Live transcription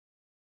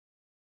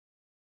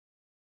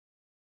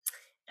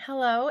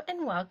Hello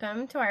and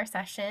welcome to our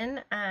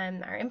session,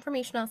 our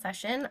informational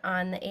session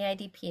on the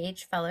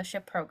AIDPH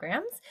Fellowship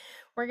programs.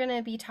 We're going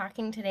to be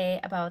talking today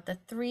about the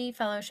 3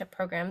 fellowship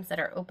programs that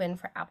are open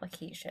for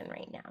application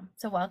right now.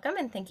 So welcome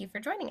and thank you for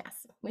joining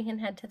us. We can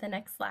head to the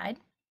next slide.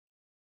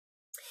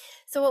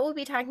 So what we'll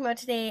be talking about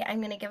today,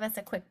 I'm going to give us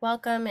a quick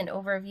welcome and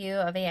overview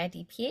of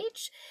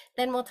AIDPH.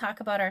 Then we'll talk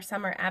about our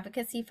Summer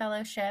Advocacy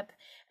Fellowship,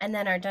 and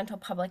then our Dental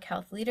Public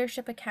Health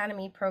Leadership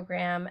Academy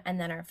program, and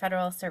then our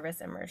Federal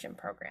Service Immersion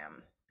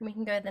program. We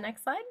can go to the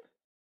next slide.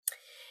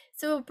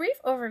 So a brief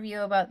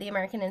overview about the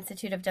American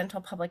Institute of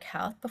Dental Public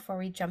Health before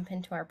we jump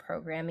into our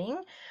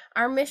programming.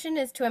 Our mission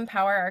is to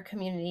empower our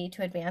community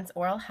to advance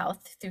oral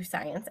health through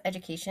science,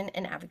 education,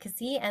 and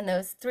advocacy, and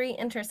those 3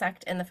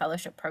 intersect in the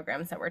fellowship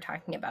programs that we're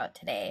talking about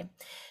today.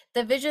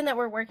 The vision that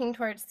we're working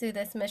towards through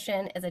this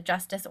mission is a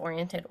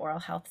justice-oriented oral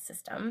health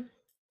system.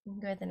 You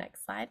can go to the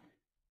next slide.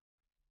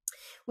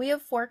 We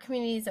have 4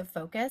 communities of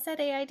focus at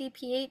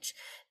AIDPH.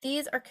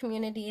 These are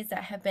communities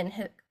that have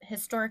been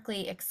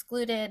historically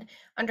excluded,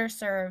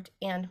 underserved,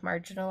 and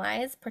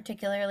marginalized,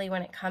 particularly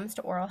when it comes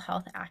to oral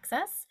health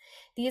access.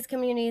 These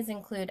communities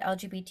include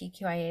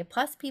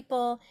LGBTQIA+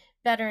 people,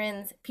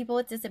 veterans, people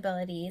with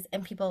disabilities,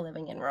 and people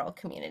living in rural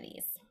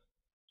communities.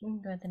 You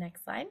can go to the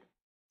next slide.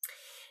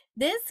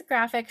 This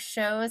graphic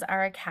shows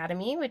our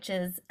academy, which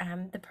is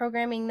the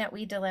programming that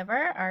we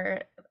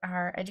deliver,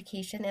 our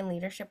education and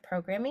leadership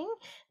programming.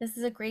 This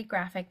is a great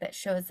graphic that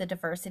shows the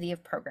diversity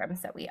of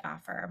programs that we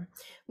offer.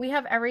 We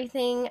have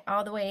everything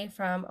all the way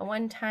from a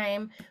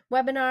one-time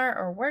webinar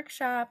or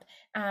workshop,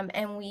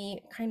 and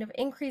we kind of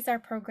increase our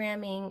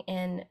programming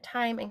in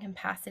time and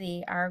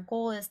capacity. Our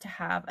goal is to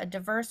have a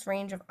diverse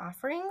range of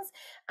offerings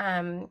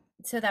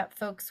so that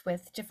folks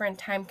with different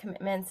time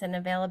commitments and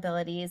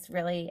availabilities,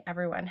 really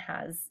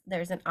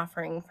there's an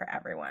offering for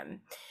everyone.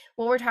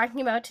 What we're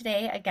talking about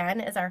today, again,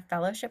 is our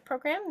fellowship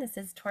program. This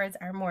is towards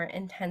our more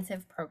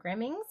intensive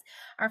programmings.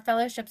 Our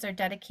fellowships are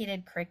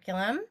dedicated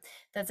curriculum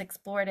that's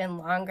explored in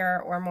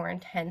longer or more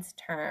intense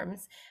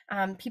terms.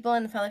 People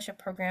in the fellowship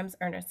programs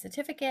earn a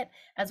certificate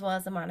as well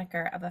as the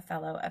moniker of a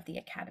fellow of the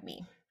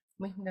academy.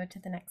 We can go to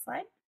the next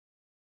slide.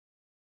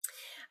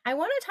 I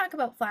want to talk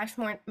about Flash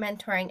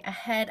mentoring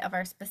ahead of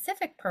our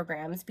specific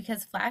programs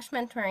because Flash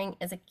mentoring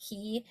is a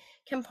key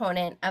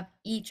component of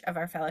each of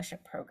our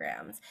fellowship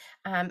programs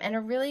and a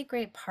really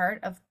great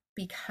part of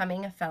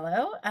becoming a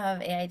fellow of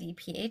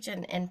AIDPH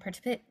and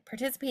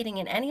participating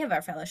in any of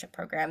our fellowship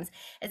programs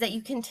is that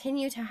you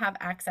continue to have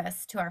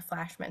access to our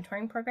Flash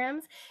mentoring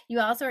programs. You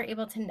also are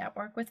able to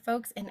network with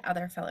folks in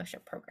other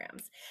fellowship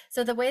programs.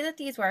 So the way that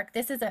these work,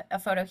 this is a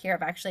photo here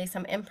of actually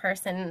some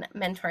in-person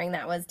mentoring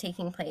that was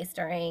taking place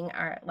during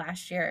our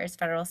last year's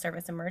Federal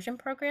Service Immersion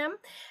program.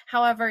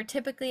 However,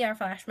 typically our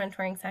Flash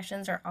mentoring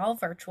sessions are all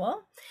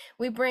virtual.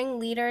 We bring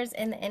leaders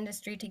in the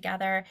industry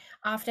together,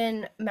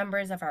 often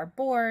members of our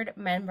board,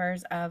 members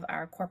of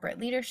our corporate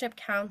leadership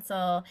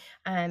council,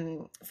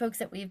 folks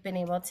that we've been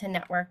able to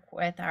network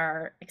with,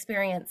 our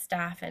experienced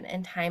staff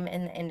and time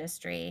in the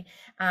industry,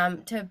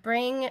 to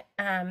bring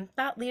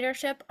thought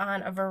leadership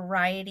on a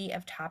variety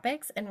of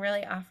topics and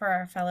really offer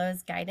our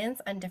fellows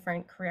guidance on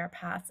different career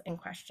paths and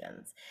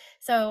questions.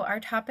 So our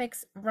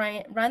topics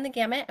run the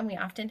gamut, and we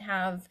often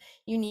have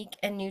unique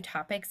and new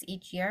topics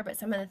each year, but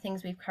some of the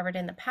things we've covered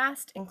in the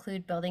past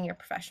include building your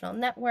professional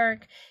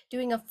network,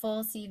 doing a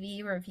full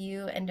CV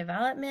review and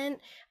development.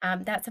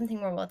 That's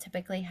something where we'll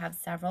typically have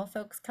several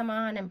folks come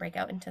on and break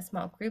out into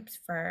small groups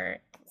for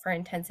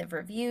intensive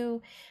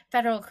review,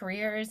 federal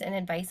careers and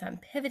advice on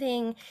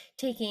pivoting,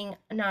 taking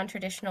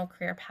non-traditional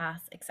career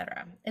paths,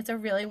 etc. It's a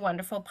really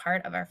wonderful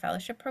part of our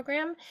fellowship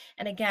program.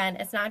 And again,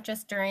 it's not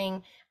just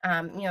during,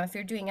 if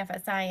you're doing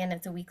FSI and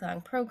it's a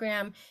week-long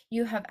program,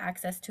 you have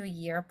access to a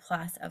year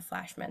plus of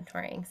Flash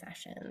mentoring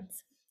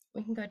sessions.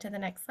 We can go to the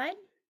next slide.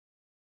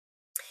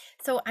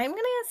 So I'm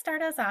going to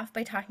start us off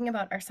by talking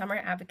about our Summer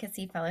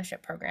Advocacy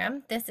Fellowship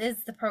program. This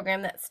is the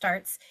program that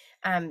starts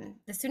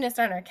the soonest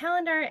on our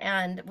calendar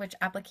and which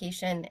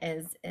application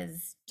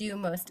is due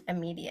most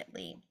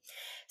immediately.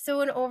 So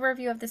an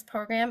overview of this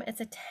program, it's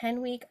a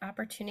 10-week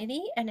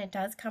opportunity and it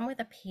does come with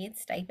a paid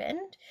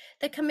stipend.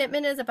 The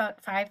commitment is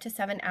about 5 to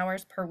 7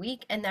 hours per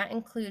week, and that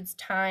includes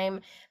time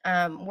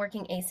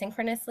working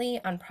asynchronously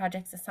on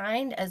projects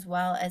assigned as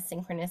well as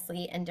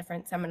synchronously in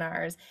different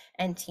seminars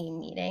and team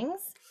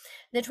meetings.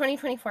 The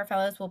 2024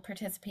 fellows will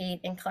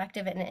participate in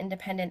collective and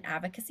independent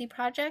advocacy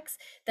projects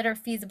that are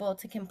feasible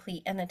to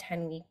complete in the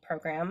 10-week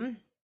program.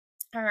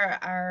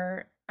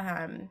 Our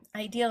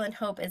ideal and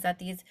hope is that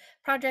these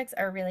projects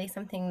are really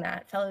something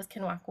that fellows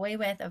can walk away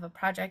with of a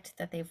project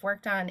that they've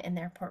worked on in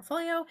their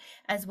portfolio,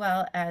 as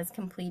well as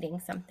completing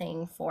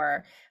something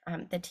for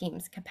the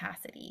team's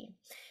capacity.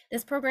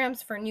 This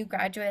program's for new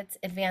graduates,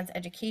 advanced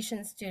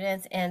education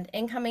students, and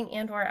incoming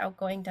and/or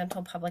outgoing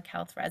dental public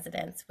health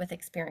residents with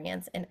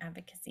experience in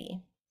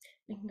advocacy.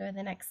 We can go to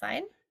the next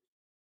slide.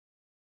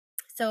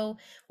 So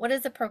what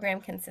does the program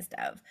consist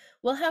of?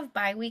 We'll have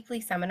bi-weekly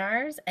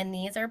seminars, and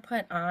these are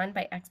put on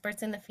by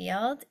experts in the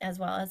field as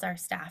well as our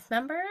staff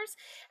members.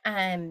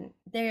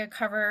 They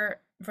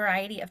cover a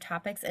variety of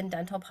topics in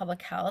dental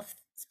public health,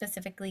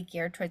 specifically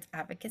geared towards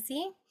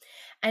advocacy.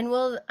 And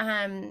we'll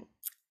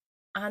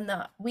on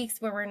the weeks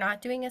where we're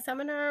not doing a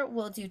seminar,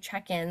 we'll do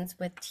check-ins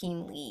with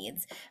team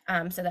leads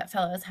so that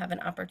fellows have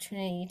an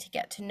opportunity to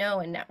get to know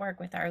and network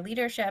with our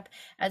leadership,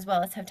 as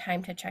well as have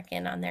time to check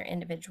in on their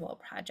individual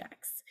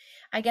projects.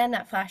 Again,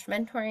 that flash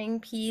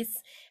mentoring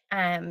piece,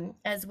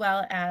 as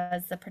well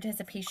as the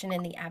participation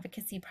in the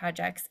advocacy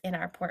projects in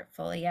our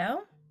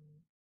portfolio.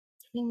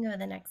 We can go to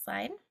the next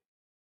slide.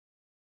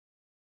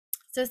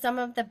 So some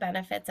of the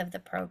benefits of the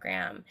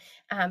program,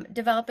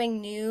 developing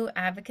new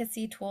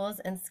advocacy tools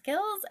and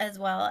skills, as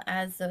well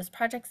as those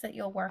projects that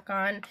you'll work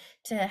on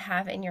to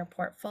have in your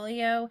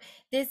portfolio.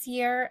 This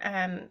year,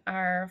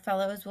 our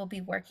fellows will be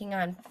working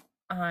on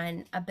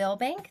a bill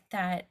bank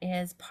that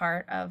is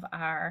part of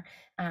our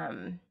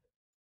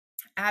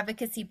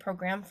advocacy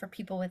program for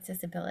people with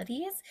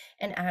disabilities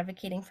and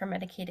advocating for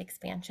Medicaid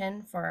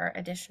expansion for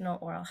additional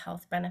oral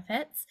health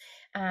benefits,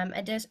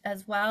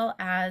 as well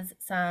as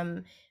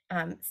some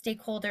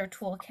stakeholder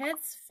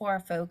toolkits for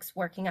folks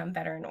working on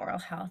veteran oral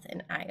health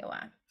in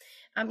Iowa.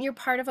 You're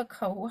part of a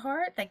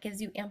cohort that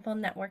gives you ample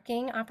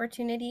networking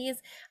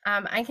opportunities.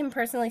 I can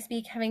personally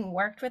speak, having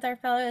worked with our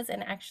fellows,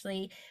 and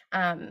actually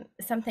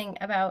something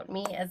about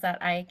me is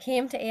that I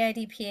came to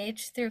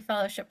AIDPH through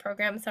fellowship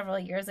program several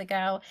years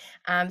ago.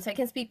 So I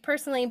can speak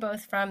personally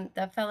both from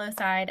the fellow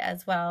side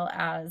as well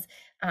as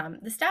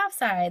the staff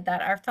side,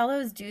 that our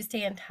fellows do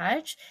stay in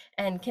touch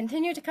and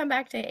continue to come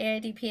back to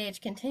AIDPH,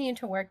 continue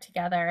to work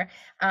together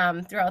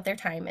throughout their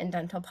time in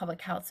dental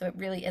public health. So it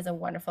really is a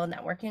wonderful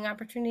networking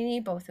opportunity,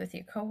 both with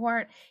your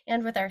cohort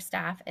and with our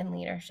staff and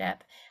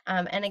leadership.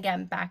 And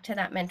again, back to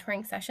that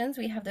mentoring sessions,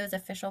 we have those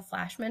official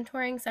flash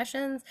mentoring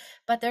sessions,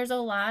 but there's a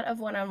lot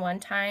of one-on-one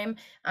time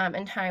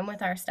and time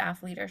with our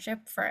staff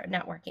leadership for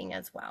networking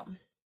as well.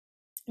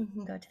 We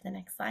can go to the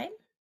next slide.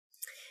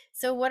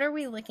 So what are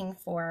we looking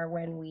for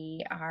when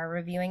we are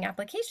reviewing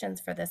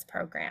applications for this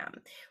program?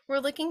 We're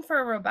looking for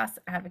a robust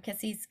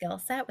advocacy skill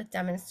set with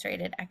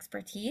demonstrated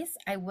expertise.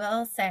 I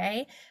will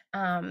say,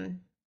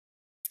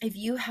 if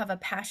you have a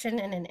passion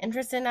and an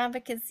interest in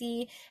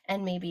advocacy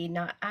and maybe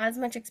not as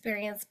much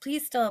experience,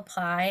 please still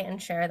apply and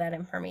share that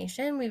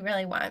information. We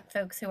really want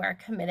folks who are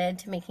committed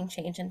to making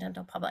change in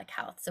dental public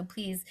health. So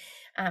please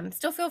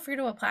still feel free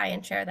to apply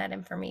and share that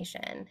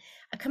information.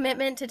 A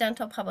commitment to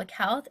dental public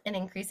health and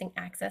increasing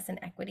access and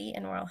equity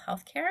in oral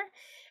health care,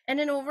 and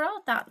an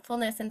overall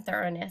thoughtfulness and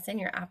thoroughness in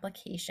your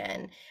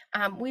application.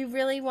 We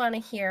really want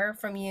to hear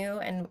from you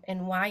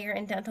and why you're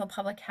in dental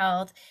public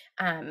health,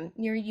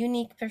 your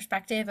unique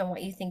perspective and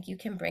what you think you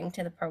can bring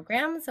to the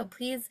program. So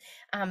please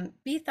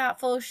be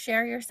thoughtful,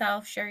 share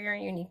yourself, share your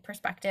unique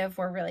perspective.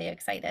 We're really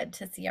excited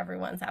to see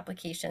everyone's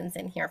applications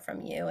and hear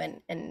from you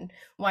and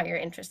why you're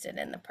interested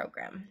in the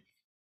program.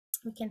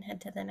 We can head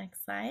to the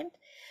next slide.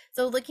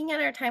 So looking at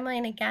our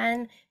timeline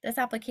again, this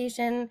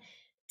application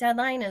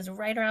deadline is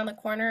right around the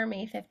corner,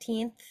 May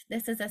 15th.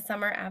 This is a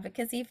summer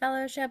advocacy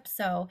fellowship,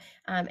 so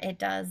it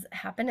does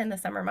happen in the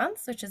summer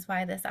months, which is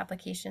why this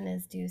application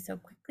is due so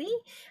quickly.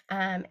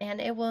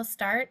 And it will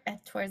start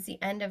towards the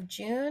end of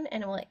June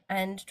and it will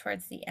end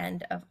towards the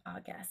end of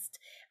August.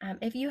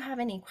 If you have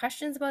any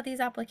questions about these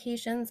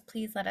applications,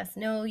 please let us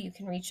know. You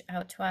can reach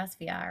out to us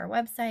via our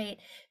website,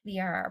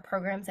 via our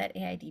programs at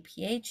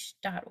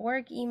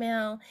aidph.org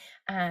email.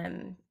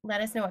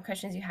 Let us know what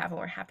questions you have and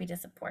we're happy to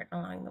support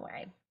along the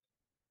way.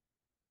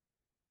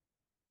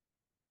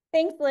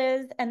 Thanks,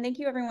 Liz, and thank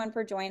you everyone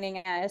for joining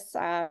us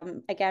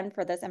again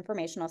for this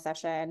informational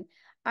session.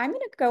 I'm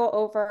going to go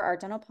over our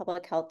Dental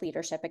Public Health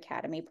Leadership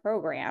Academy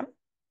program,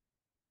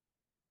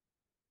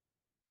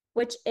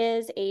 which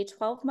is a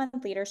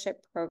 12-month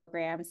leadership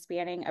program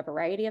spanning a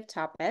variety of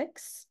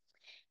topics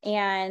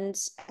and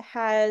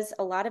has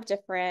a lot of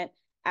different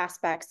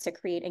aspects to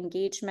create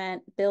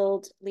engagement,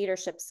 build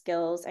leadership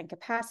skills and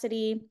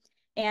capacity,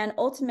 and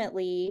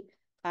ultimately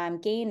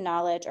gain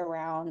knowledge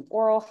around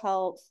oral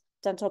health,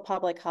 dental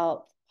public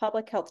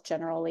health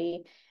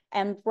generally,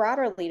 and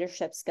broader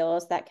leadership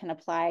skills that can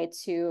apply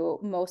to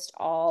most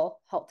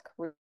all health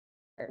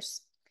careers.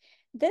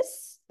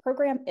 This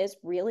program is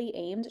really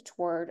aimed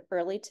toward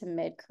early to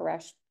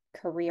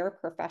mid-career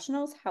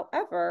professionals.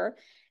 However,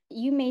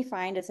 you may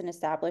find as an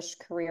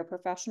established career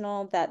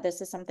professional that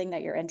this is something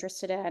that you're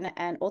interested in,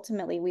 and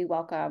ultimately we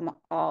welcome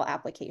all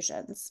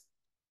applications.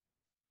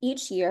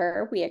 Each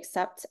year, we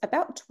accept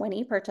about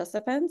 20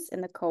 participants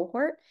in the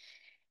cohort,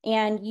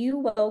 and you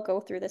will go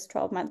through this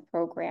 12-month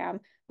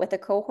program with a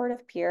cohort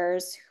of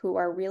peers who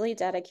are really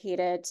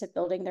dedicated to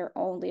building their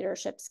own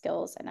leadership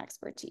skills and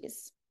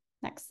expertise.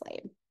 Next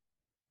slide.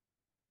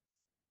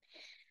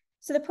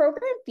 So the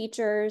program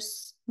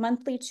features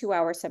monthly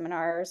 2-hour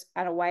seminars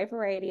on a wide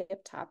variety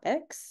of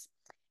topics.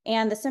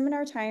 And the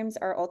seminar times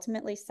are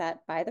ultimately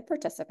set by the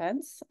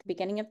participants. At the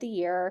beginning of the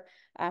year,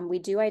 we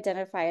do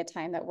identify a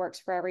time that works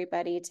for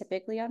everybody,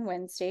 typically on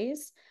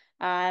Wednesdays.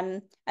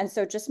 And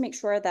so just make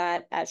sure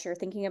that as you're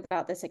thinking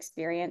about this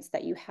experience,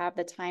 that you have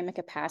the time and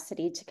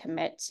capacity to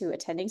commit to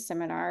attending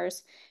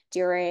seminars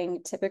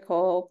during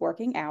typical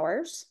working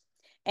hours.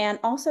 And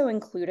also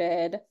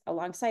included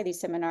alongside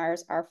these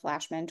seminars are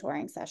flash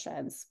mentoring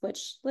sessions,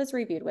 which Liz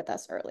reviewed with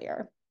us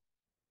earlier.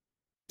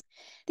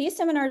 These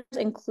seminars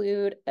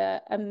include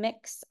a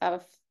mix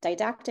of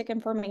didactic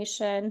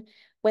information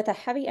with a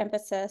heavy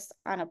emphasis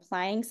on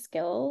applying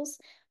skills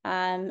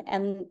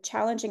and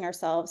challenging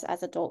ourselves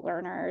as adult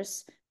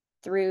learners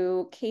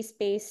through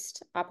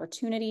case-based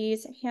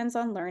opportunities,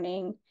 hands-on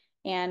learning,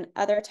 and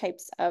other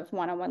types of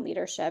one-on-one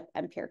leadership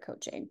and peer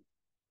coaching.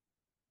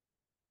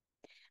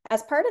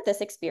 As part of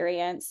this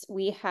experience,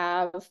 we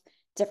have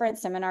different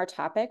seminar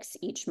topics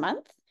each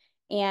month,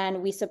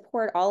 and we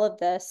support all of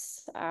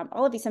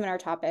these seminar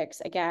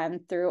topics,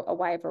 again, through a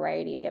wide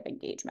variety of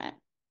engagement.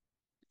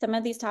 Some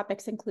of these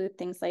topics include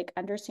things like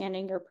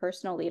understanding your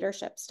personal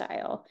leadership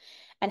style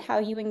and how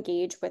you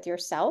engage with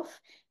yourself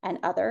and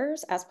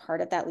others as part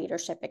of that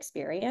leadership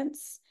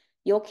experience.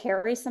 You'll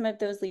carry some of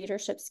those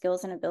leadership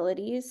skills and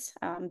abilities,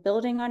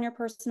 building on your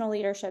personal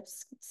leadership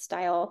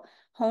style,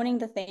 honing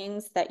the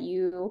things that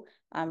you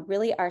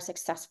really are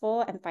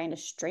successful and find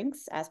as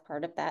strengths as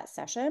part of that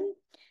session,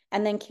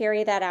 and then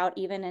carry that out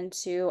even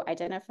into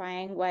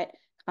identifying what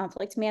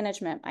conflict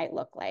management might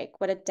look like,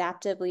 what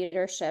adaptive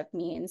leadership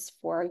means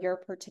for your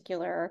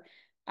particular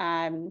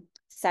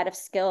set of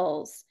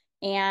skills,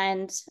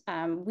 and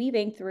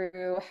weaving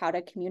through how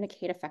to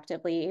communicate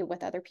effectively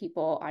with other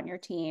people on your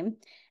team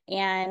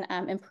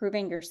and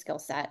improving your skill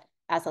set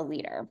as a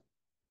leader.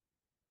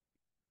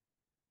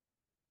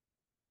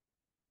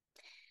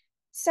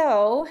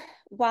 So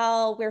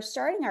while we're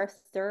starting our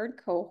third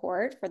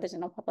cohort for the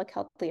Dental Public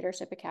Health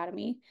Leadership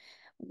Academy,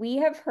 we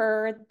have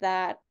heard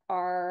that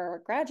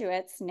our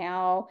graduates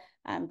now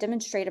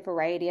demonstrate a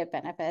variety of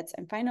benefits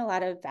and find a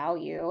lot of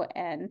value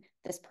in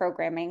this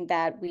programming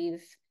that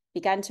we've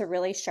begun to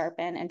really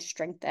sharpen and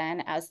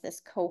strengthen as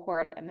this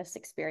cohort and this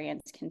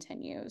experience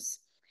continues.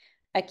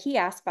 A key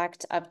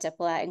aspect of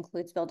DIPLA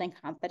includes building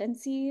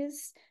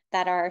competencies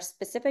that are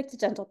specific to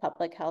dental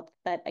public health,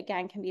 but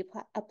again, can be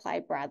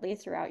applied broadly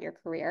throughout your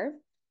career.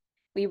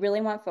 We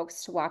really want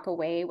folks to walk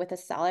away with a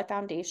solid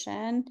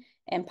foundation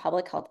in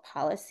public health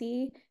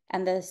policy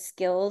and the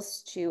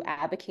skills to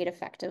advocate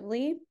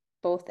effectively,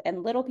 both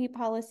in little p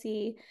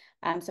policy,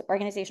 so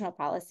organizational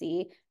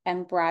policy,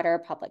 and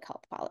broader public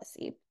health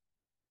policy.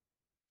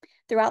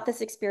 Throughout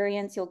this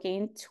experience, you'll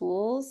gain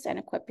tools and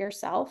equip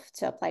yourself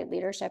to apply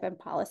leadership and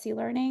policy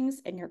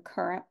learnings in your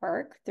current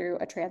work through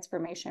a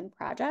transformation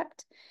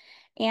project.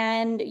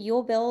 And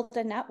you'll build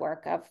a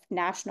network of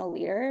national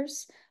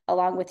leaders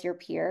along with your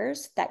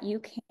peers that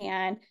you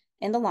can,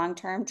 in the long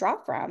term,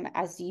 draw from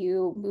as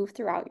you move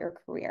throughout your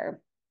career.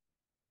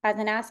 As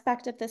an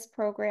aspect of this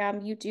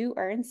program, you do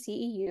earn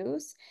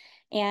CEUs.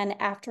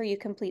 And after you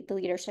complete the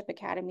Leadership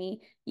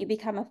Academy, you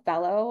become a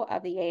fellow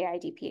of the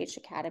AIDPH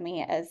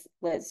Academy, as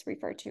Liz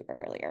referred to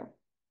earlier.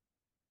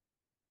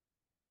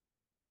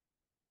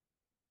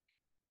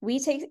 We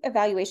take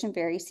evaluation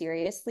very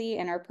seriously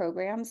in our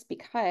programs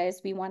because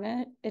we want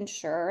to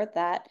ensure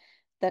that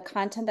the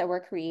content that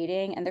we're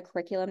creating and the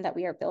curriculum that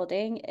we are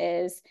building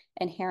is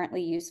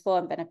inherently useful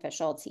and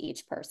beneficial to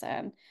each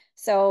person.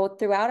 So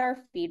throughout our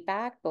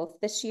feedback,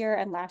 both this year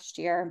and last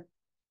year,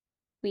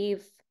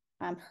 we've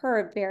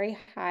heard very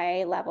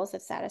high levels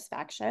of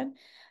satisfaction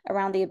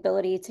around the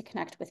ability to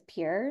connect with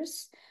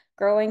peers,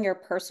 growing your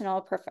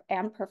personal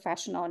and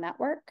professional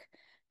network,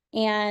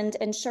 and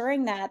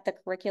ensuring that the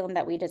curriculum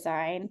that we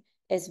design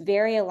is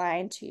very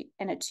aligned to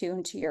and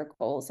attuned to your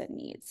goals and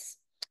needs.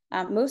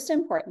 Most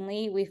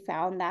importantly, we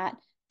found that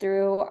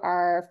through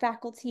our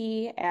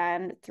faculty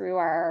and through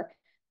our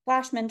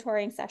flash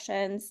mentoring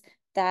sessions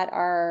that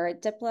our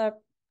DIPLA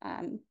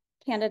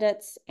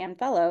candidates and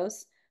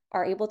fellows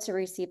are able to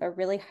receive a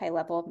really high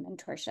level of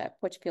mentorship,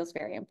 which feels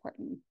very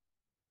important.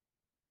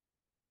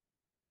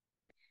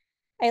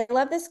 I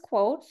love this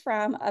quote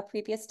from a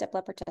previous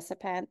DIPLA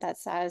participant that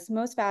says,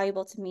 "Most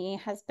valuable to me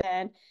has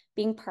been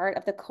being part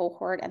of the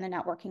cohort and the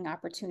networking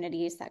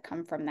opportunities that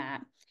come from that.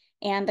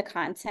 And the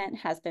content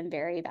has been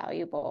very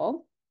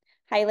valuable,"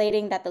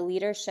 highlighting that the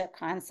leadership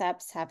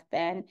concepts have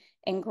been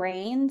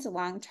ingrained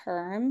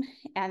long-term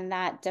and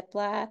that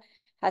DIPLA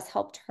has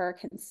helped her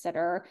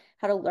consider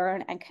how to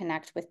learn and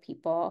connect with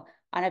people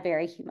on a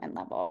very human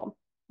level.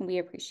 We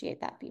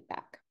appreciate that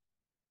feedback.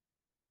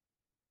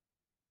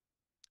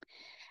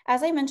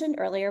 As I mentioned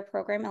earlier,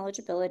 program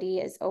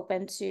eligibility is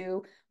open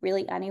to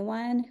really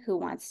anyone who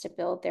wants to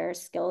build their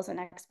skills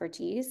and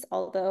expertise,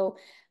 although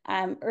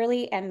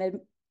early and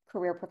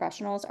mid-career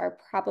professionals are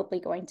probably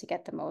going to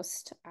get the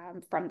most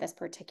from this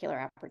particular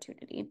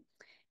opportunity.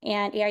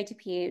 And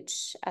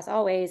AIDPH, as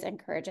always,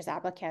 encourages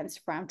applicants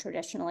from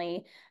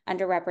traditionally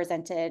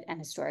underrepresented and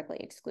historically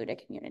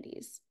excluded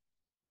communities.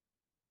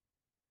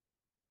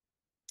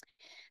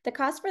 The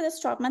cost for this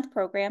 12-month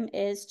program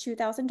is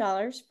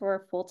 $2,000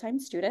 for full-time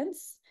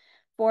students.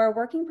 For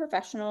working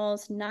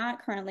professionals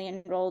not currently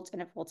enrolled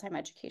in a full-time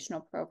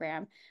educational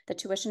program, the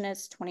tuition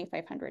is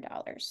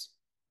 $2,500.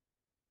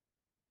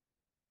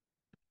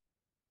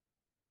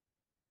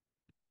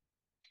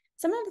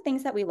 Some of the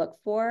things that we look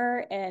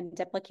for in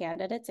DIPLA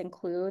candidates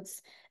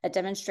includes a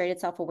demonstrated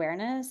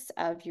self-awareness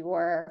of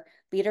your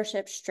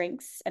leadership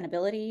strengths and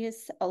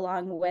abilities,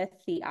 along with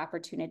the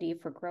opportunity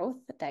for growth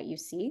that you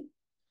see,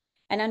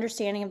 an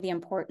understanding of the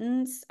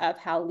importance of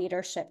how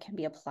leadership can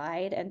be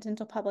applied in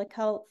dental public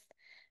health,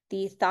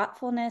 the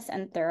thoughtfulness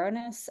and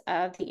thoroughness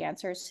of the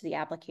answers to the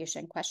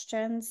application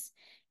questions,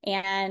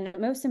 and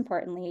most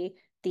importantly,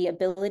 the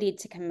ability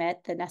to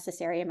commit the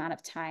necessary amount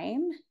of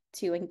time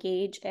to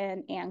engage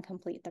in and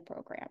complete the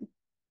program.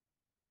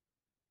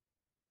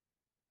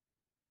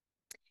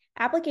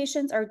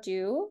 Applications are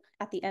due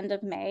at the end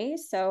of May,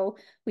 so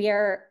we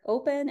are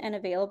open and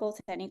available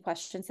to any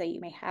questions that you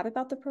may have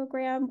about the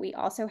program. We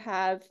also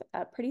have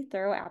a pretty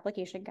thorough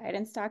application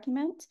guidance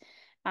document.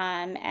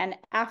 And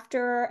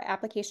after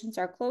applications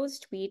are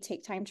closed, we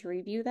take time to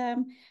review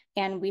them,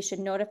 and we should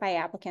notify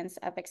applicants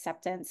of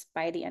acceptance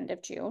by the end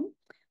of June,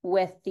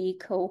 with the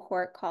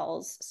cohort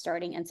calls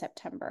starting in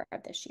September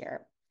of this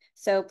year.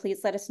 So please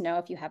let us know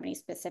if you have any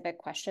specific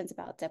questions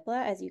about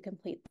DIPLA as you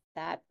complete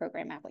that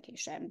program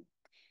application.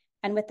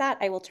 And with that,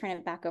 I will turn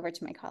it back over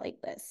to my colleague,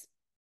 Liz.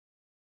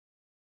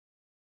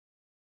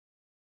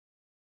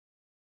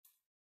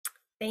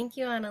 Thank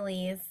you,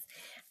 Annaliese.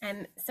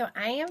 So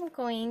I am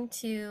going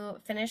to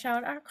finish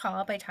out our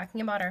call by talking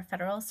about our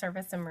Federal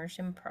Service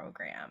Immersion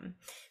program.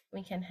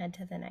 We can head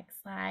to the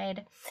next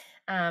slide.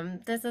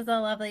 This is a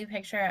lovely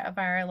picture of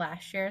our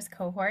last year's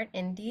cohort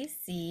in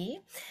DC.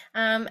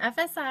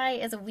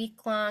 FSI is a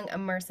week-long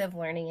immersive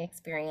learning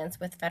experience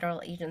with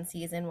federal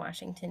agencies in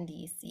Washington,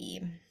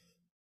 DC.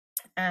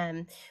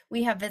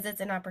 We have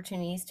visits and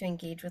opportunities to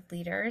engage with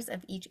leaders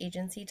of each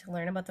agency to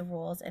learn about the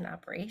roles and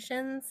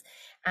operations.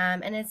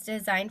 And it's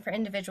designed for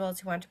individuals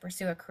who want to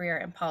pursue a career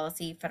in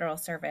policy, federal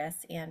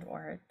service, and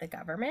or the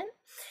government.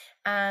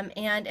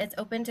 And it's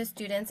open to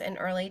students and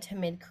early to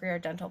mid-career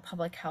dental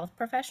public health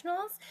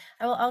professionals.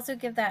 I will also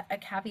give that a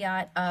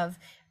caveat of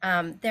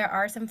there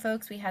are some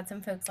folks, we had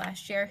some folks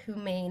last year who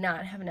may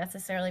not have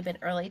necessarily been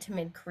early to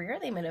mid-career.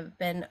 They might have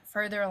been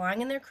further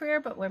along in their career,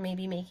 but were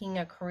maybe making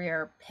a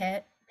career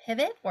pivot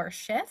or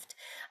shift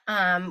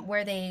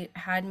where they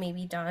had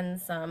maybe done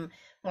some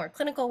more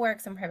clinical work,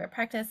 some private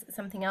practice,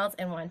 something else,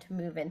 and want to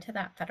move into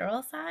that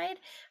federal side.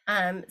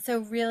 So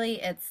really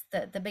it's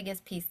the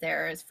biggest piece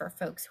there is for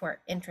folks who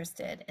are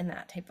interested in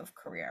that type of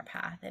career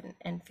path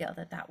and feel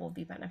that that will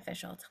be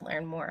beneficial to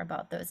learn more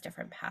about those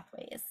different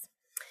pathways.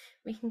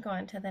 We can go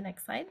on to the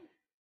next slide.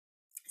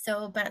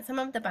 So some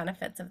of the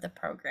benefits of the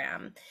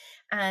program.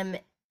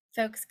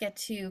 Folks get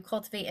to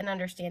cultivate an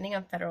understanding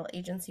of federal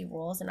agency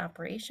roles and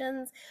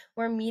operations.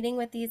 We're meeting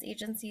with these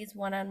agencies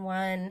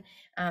one-on-one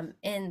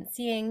and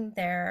seeing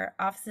their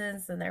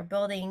offices and their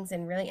buildings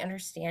and really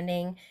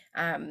understanding.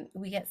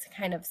 We get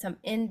kind of some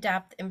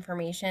in-depth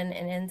information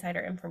and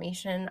insider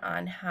information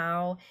on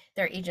how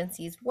their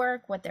agencies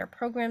work, what their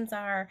programs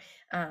are.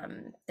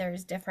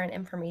 There's different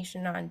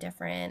information on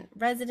different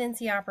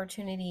residency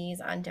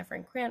opportunities, on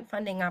different grant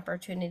funding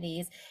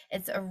opportunities.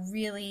 It's a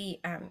really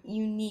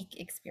unique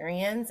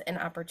experience an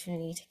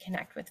opportunity to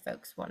connect with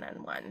folks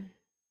one-on-one.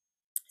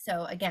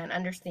 So again,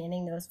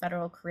 understanding those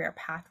federal career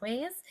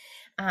pathways,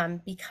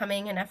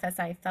 becoming an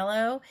FSI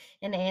fellow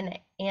and an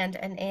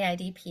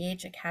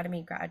AIDPH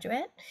Academy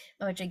graduate,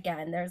 which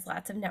again, there's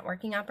lots of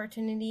networking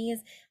opportunities.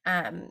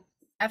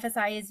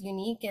 FSI is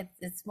unique.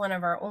 It's one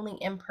of our only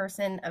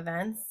in-person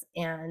events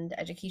and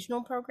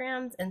educational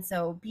programs. And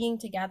so being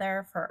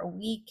together for a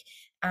week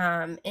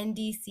in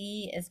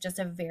DC is just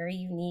a very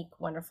unique,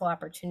 wonderful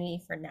opportunity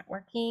for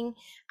networking.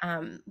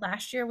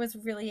 Last year was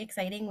really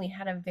exciting. We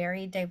had a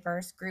very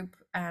diverse group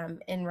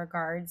in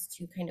regards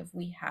to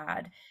we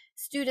had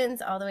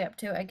students all the way up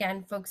to,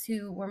 again, folks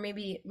who were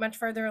maybe much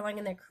further along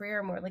in their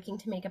career and were looking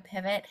to make a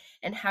pivot,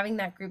 and having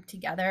that group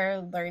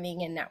together,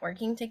 learning and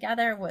networking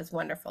together was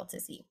wonderful to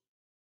see.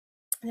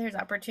 There's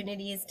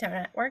opportunities to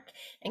network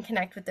and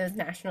connect with those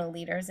national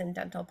leaders in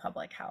dental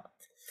public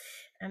health.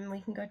 And we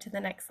can go to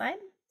the next slide.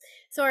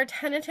 So our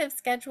tentative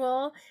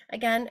schedule,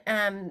 again,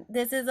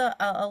 this is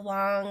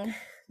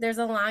there's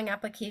a long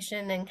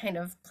application and kind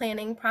of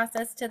planning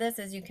process to this.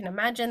 As you can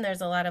imagine,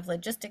 there's a lot of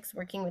logistics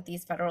working with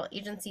these federal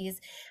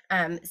agencies.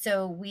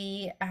 So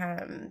we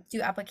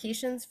do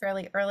applications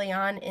fairly early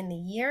on in the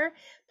year.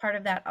 Part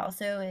of that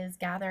also is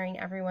gathering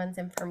everyone's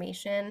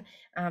information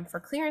for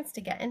clearance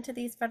to get into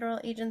these federal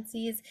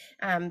agencies.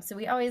 So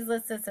we always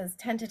list this as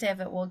tentative.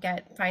 It will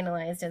get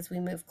finalized as we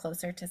move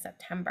closer to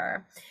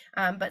September.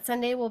 But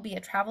Sunday will be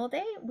a travel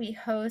day. We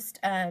host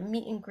a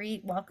meet and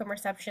greet, welcome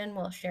reception.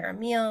 We'll share a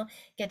meal,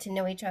 get to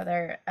know each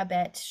other a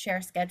bit,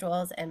 share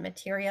schedules and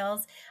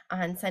materials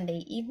on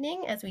Sunday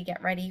evening as we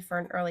get ready for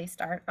an early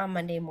start on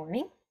Monday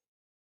morning.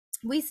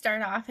 We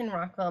start off in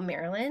Rockville,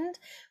 Maryland,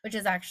 which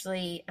is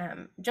actually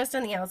just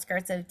on the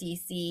outskirts of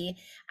DC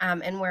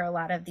and where a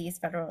lot of these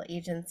federal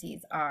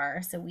agencies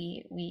are. So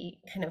we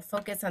kind of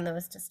focus on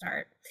those to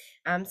start.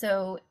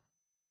 So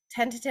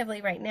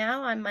tentatively right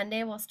now on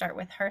Monday, we'll start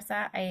with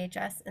HRSA,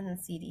 IHS, and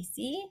the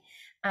CDC.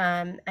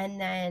 And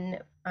then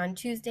on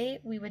Tuesday,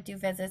 we would do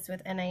visits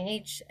with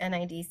NIH,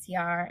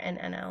 NIDCR, and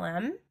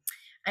NLM.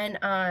 And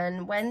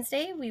on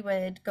Wednesday, we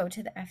would go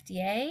to the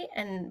FDA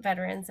and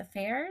Veterans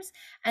Affairs.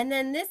 And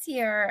then this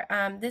year,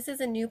 this is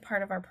a new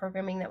part of our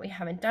programming that we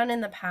haven't done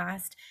in the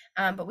past,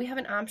 but we have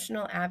an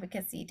optional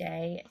advocacy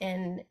day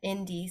in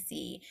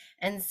DC.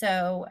 And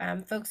so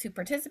folks who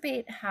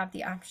participate have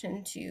the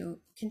option to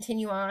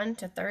continue on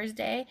to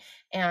Thursday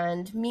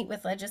and meet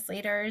with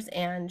legislators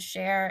and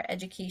share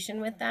education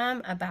with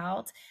them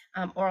about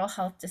oral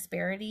health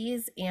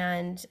disparities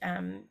and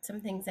some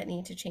things that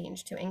need to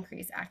change to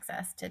increase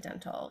access to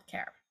dental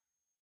care,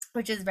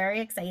 which is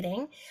very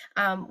exciting.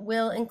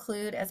 We'll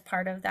include as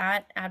part of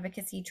that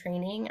advocacy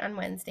training on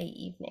Wednesday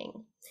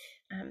evening.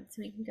 So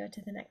we can go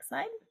to the next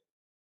slide.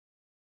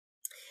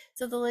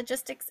 So the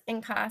logistics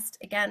and cost,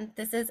 again,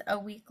 this is a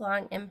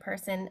week-long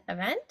in-person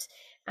event.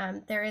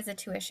 There is a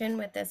tuition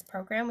with this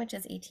program, which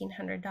is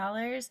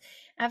 $1,800.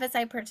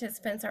 FSI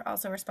participants are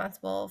also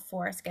responsible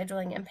for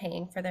scheduling and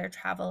paying for their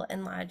travel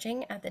and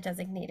lodging at the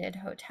designated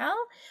hotel.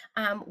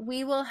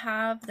 We will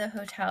have the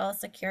hotel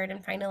secured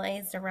and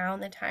finalized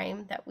around the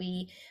time that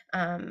we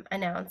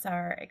announce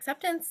our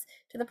acceptance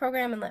to the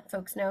program and let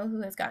folks know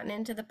who has gotten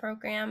into the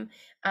program.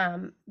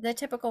 The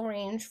typical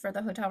range for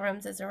the hotel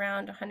rooms is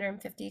around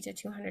 $150 to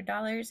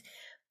 $200.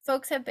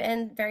 Folks have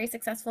been very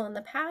successful in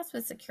the past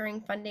with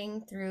securing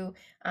funding through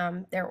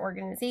their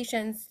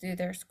organizations, through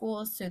their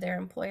schools, through their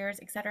employers,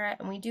 etc.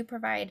 And we do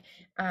provide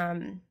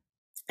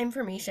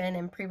information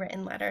and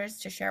pre-written letters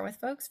to share with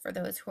folks for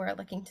those who are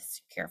looking to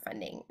secure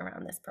funding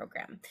around this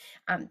program.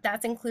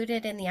 That's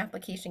included in the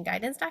application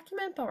guidance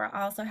document, but we're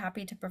also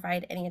happy to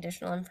provide any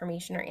additional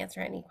information or answer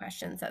any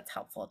questions that's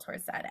helpful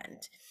towards that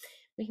end.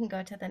 We can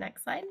go to the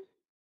next slide.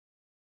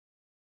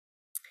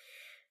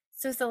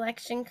 So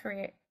selection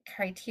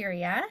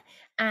criteria,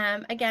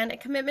 again, a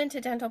commitment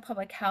to dental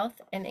public health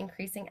and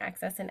increasing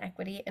access and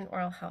equity in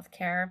oral health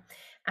care,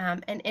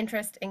 an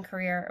interest in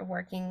career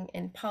working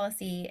in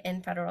policy,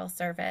 in federal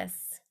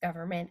service,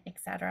 government,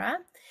 etc.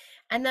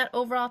 And that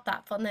overall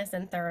thoughtfulness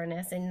and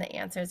thoroughness in the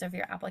answers of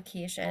your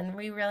application.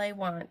 We really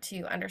want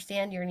to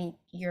understand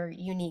your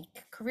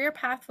unique career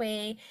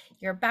pathway,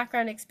 your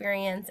background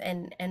experience,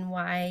 and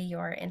why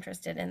you're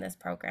interested in this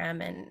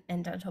program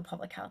and dental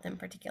public health in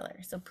particular.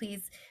 So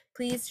please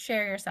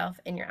share yourself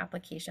in your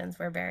applications.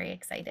 We're very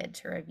excited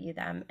to review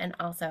them, and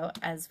also,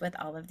 as with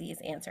all of these,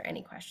 answer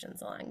any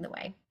questions along the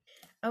way.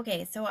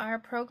 Okay, so our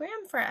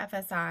program for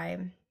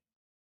FSI,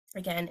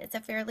 again, it's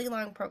a fairly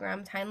long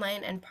program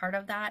timeline, and part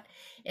of that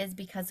is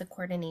because of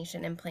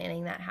coordination and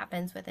planning that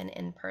happens with an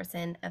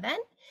in-person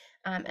event,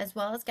 as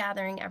well as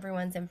gathering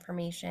everyone's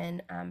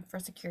information for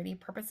security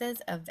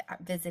purposes of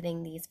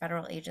visiting these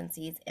federal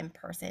agencies in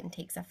person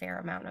takes a fair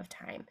amount of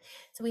time.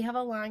 So we have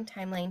a long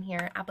timeline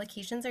here.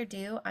 Applications are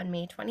due on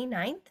May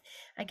 29th.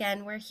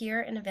 Again, we're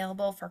here and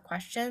available for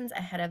questions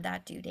ahead of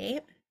that due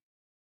date.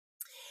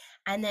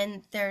 And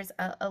then there's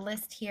a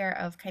list here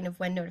of kind of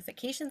when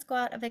notifications go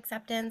out of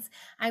acceptance.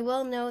 I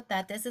will note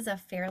that this is a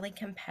fairly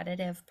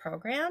competitive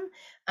program.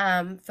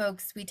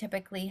 We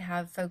typically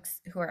have folks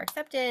who are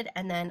accepted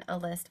and then a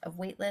list of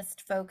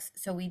waitlist folks.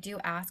 So we do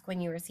ask when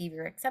you receive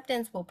your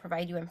acceptance, we'll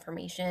provide you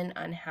information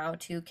on how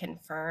to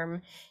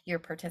confirm your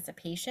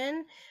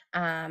participation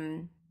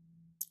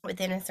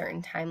within a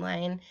certain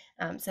timeline,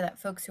 so that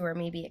folks who are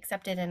maybe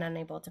accepted and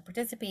unable to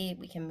participate,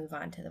 we can move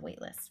on to the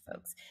waitlist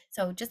folks.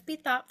 So just be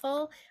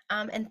thoughtful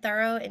and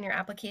thorough in your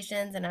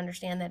applications and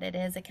understand that it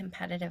is a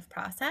competitive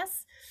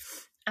process.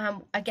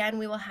 Again,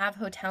 we will have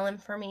hotel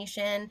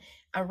information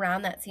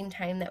around that same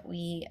time that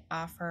we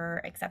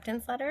offer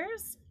acceptance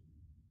letters.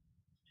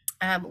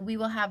 We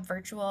will have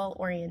virtual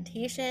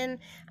orientation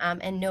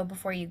and know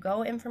before you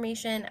go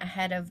information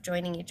ahead of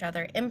joining each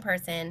other in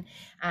person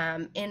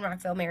in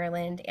Rockville,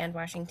 Maryland and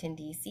Washington,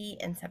 D.C.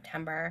 in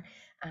September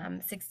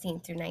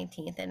 16th through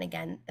 19th. And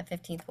again, the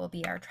 15th will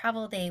be our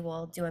travel day.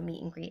 We'll do a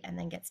meet and greet and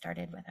then get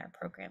started with our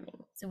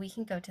programming. So we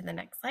can go to the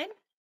next slide.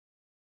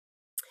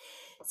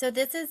 So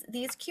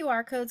these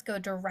QR codes go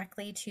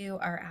directly to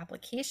our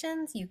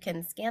applications. You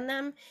can scan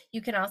them.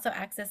 You can also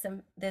access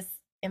this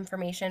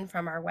information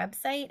from our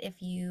website. If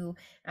you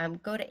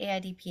go to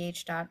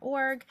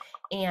AIDPH.org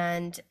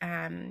and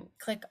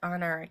click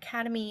on our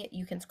academy,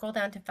 you can scroll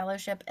down to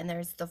fellowship and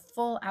there's the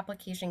full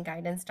application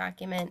guidance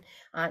document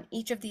on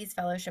each of these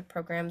fellowship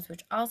programs,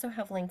 which also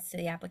have links to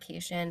the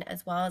application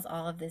as well as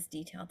all of this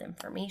detailed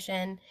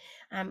information.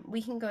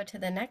 We can go to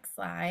the next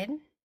slide.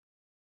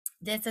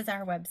 This is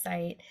our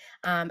website,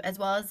 as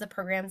well as the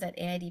programs at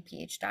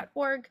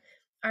AIDPH.org.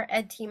 Our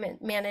ed team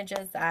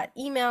manages that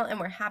email, and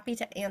we're happy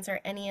to answer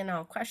any and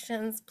all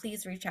questions.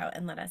 Please reach out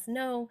and let us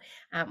know.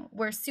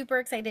 We're super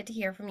excited to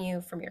hear from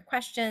you, from your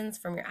questions,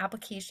 from your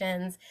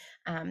applications.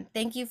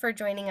 Thank you for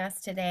joining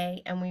us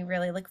today, and we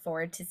really look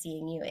forward to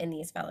seeing you in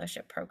these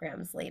fellowship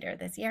programs later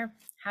this year.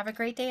 Have a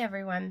great day,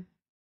 everyone.